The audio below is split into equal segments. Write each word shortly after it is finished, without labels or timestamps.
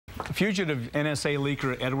Fugitive NSA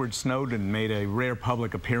leaker Edward Snowden made a rare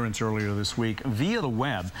public appearance earlier this week via the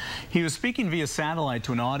web. He was speaking via satellite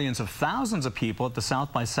to an audience of thousands of people at the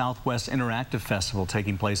South by Southwest Interactive Festival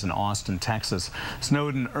taking place in Austin, Texas.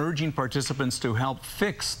 Snowden urging participants to help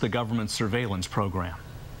fix the government's surveillance program.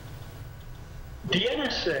 The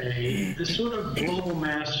NSA, the sort of global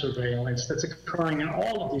mass surveillance that's occurring in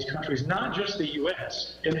all of these countries, not just the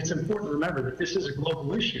U.S., and it's important to remember that this is a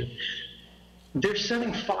global issue, they're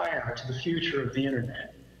setting fire to the future of the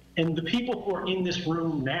internet. And the people who are in this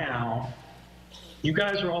room now, you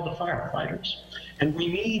guys are all the firefighters. And we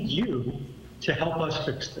need you to help us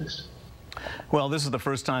fix this. Well, this is the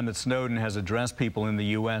first time that Snowden has addressed people in the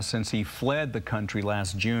U.S. since he fled the country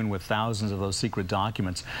last June with thousands of those secret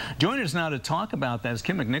documents. Joining us now to talk about that is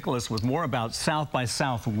Kym McNicholas with more about South by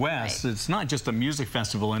Southwest. Right. It's not just a music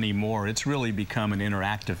festival anymore. It's really become an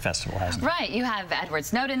interactive festival, hasn't it? Right. You have Edward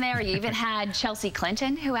Snowden there. You even had Chelsea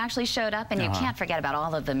Clinton, who actually showed up. And you can't forget about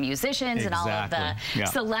all of the musicians and all of the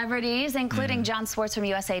celebrities, including John Swartz from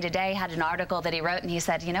USA Today had an article that he wrote, and he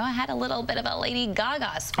said, you know, I had a little bit of a Lady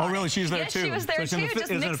Gaga spot. Oh, really? She's there yes, too? She was there so too. It's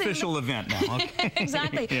an official event now. Okay.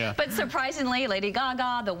 Exactly. But surprisingly, Lady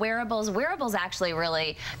Gaga, the wearables actually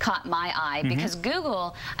really caught my eye because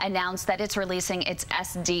Google announced that it's releasing its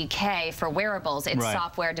SDK for wearables, its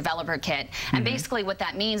software developer kit. And basically what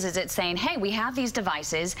that means is it's saying, hey, we have these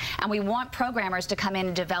devices and we want programmers to come in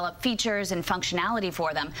and develop features and functionality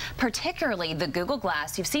for them, particularly the Google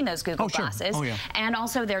Glass. You've seen those Google glasses. Oh, yeah. And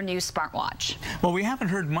also their new smartwatch. Well, we haven't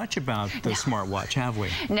heard much about the smartwatch, have we?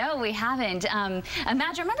 No, we haven't.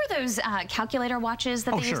 Imagine, remember those calculator watches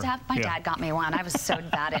that they used to have? My dad got me one. I was so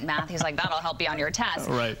bad at math. He's like, that'll help you on your test.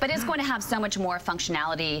 But it's going to have so much more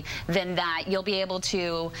functionality than that. You'll be able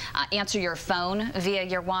to answer your phone via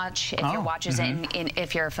your watch. If your watch is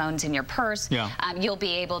if your phone's in your purse, you'll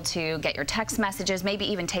be able to get your text messages, maybe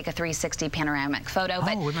even take a 360 panoramic photo.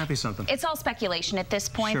 But wouldn't that be something? It's all speculation at this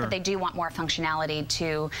point, but they do want more functionality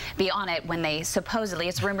to be on it when they supposedly,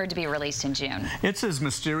 it's rumored to be released in June. It's as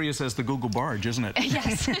mysterious as the Google barge, isn't it?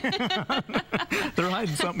 Yes. They're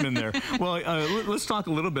hiding something in there. Well, let's talk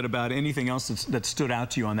a little bit about anything else that stood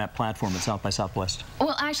out to you on that platform at South by Southwest.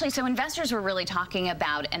 Well, actually, so investors were really talking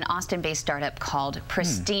about an Austin-based startup called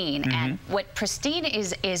Pristine. And what Pristine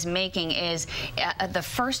is making is the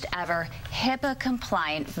first ever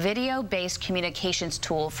HIPAA-compliant video-based communications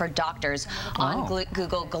tool for doctors on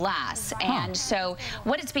Google Glass. And so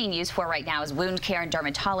what it's being used for right now is wound care and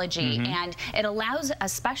dermatology. And it allows a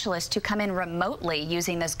specialist to come in remotely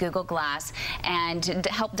using this Google Glass and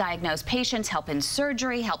help diagnose patients, help in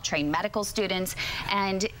surgery, help train medical students.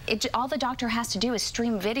 And all the doctor has to do is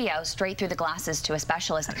stream video straight through the glasses to a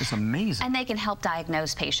specialist. That is amazing. And they can help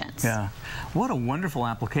diagnose patients. Yeah. What a wonderful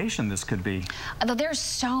application this could be. There's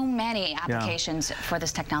so many applications for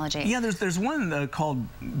this technology. Yeah, there's one called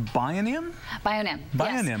Bionym? Bionym.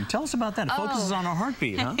 Bionym. Yes. Tell us about that. It focuses on our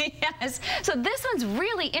heartbeat, huh? Yes. So this one's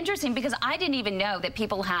really interesting because I didn't even know that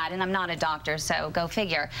people had, and I'm not a doctor, so go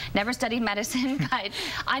figure, never studied medicine, but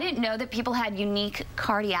I didn't know that people had unique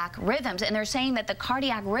cardiac rhythms. And they're saying that the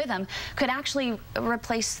cardiac rhythm could actually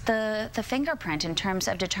replace the fingerprint in terms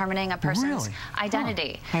of determining a person's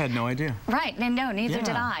identity. I had no idea. Right. And no, neither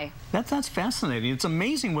did I. That's fascinating. It's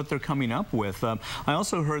amazing what they're coming up with. I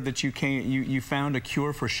also heard that you found a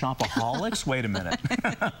cure for shopaholics. Wait a minute.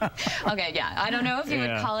 Okay, yeah. I don't know if you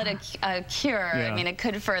would call it a cure. I mean, it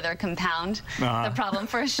could further compound the problem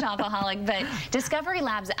for a shopaholic. But Discovery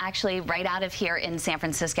Labs, actually right out of here in San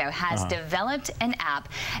Francisco, has developed an app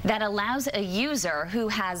that allows a user who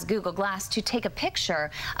has Google Glass to take a picture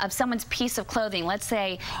of someone's piece of clothing. Let's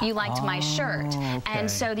say you liked my shirt. And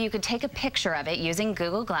so you could take a picture of it using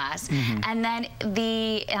Google Glass. And then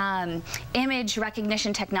the image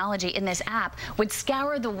recognition technology in this app would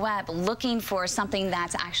scour the web looking for something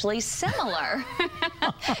that's actually similar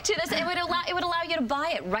to this. It would allow you to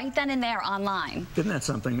buy it right then and there online. Isn't that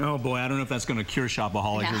something? Oh boy, I don't know if that's going to cure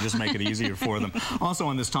shopaholics or just make it easier for them. Also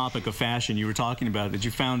on this topic of fashion, you were talking about that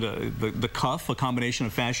you found the cuff, a combination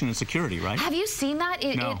of fashion and security, right? Have you seen that?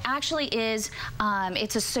 It actually is,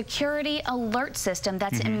 it's a security alert system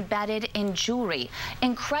that's embedded in jewelry.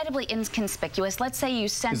 Incredibly inconspicuous. Let's say you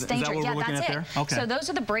sense danger. Is that what we're looking at there? Okay. So those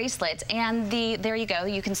are the bracelets, and there you go.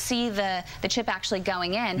 You can see the chip actually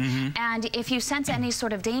going in. And if you sense any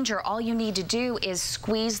sort of danger, all you need to do is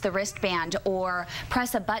squeeze the wristband or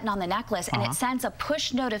press a button on the necklace, and it sends a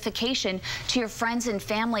push notification to your friends and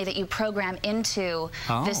family that you program into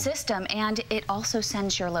the system, and it also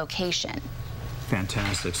sends your location.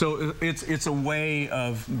 Fantastic. So it's a way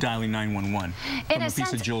of dialing 911 from a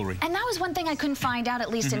piece of jewelry. And that was one thing I couldn't find out, at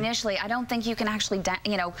least initially. I don't think you can actually,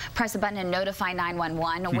 press a button and notify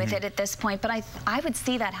 911 with it at this point, but I would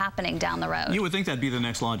see that happening down the road. You would think that'd be the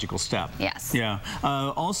next logical step. Yes. Yeah.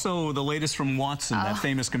 Also, the latest from Watson, that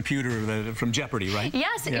famous computer from Jeopardy, right?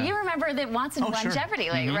 Yes. Yeah. You remember that Watson won Jeopardy,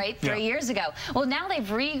 right? 3 years ago. Well, now they've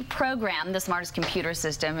reprogrammed the smartest computer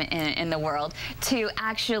system in the world to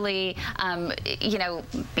actually,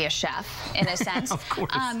 be a chef, in a sense. Of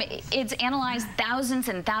course. It's analyzed thousands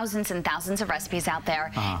and thousands and thousands of recipes out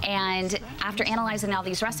there, and after analyzing all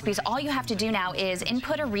these recipes, all you have to do now is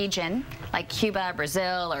input a region, like Cuba,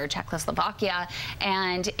 Brazil, or Czechoslovakia,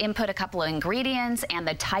 and input a couple of ingredients and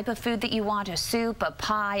the type of food that you want, a soup, a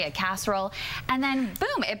pie, a casserole, and then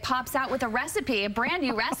boom, it pops out with a recipe, a brand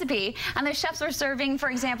new recipe, and the chefs are serving, for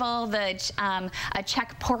example, a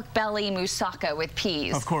Czech pork belly moussaka with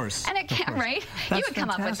peas. Of course. And it can't, right? That's you would come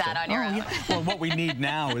up with that on your own. Yeah. Well, what we need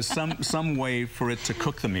now is some way for it to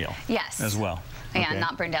cook the meal. Yes. As well. Yeah, and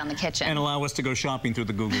not burn down the kitchen. And allow us to go shopping through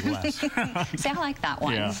the Google Glass. See, I like that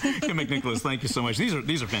one. Yeah. Kym McNicholas, thank you so much.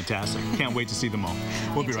 These are fantastic. Can't wait to see them all.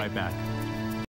 We'll be right back.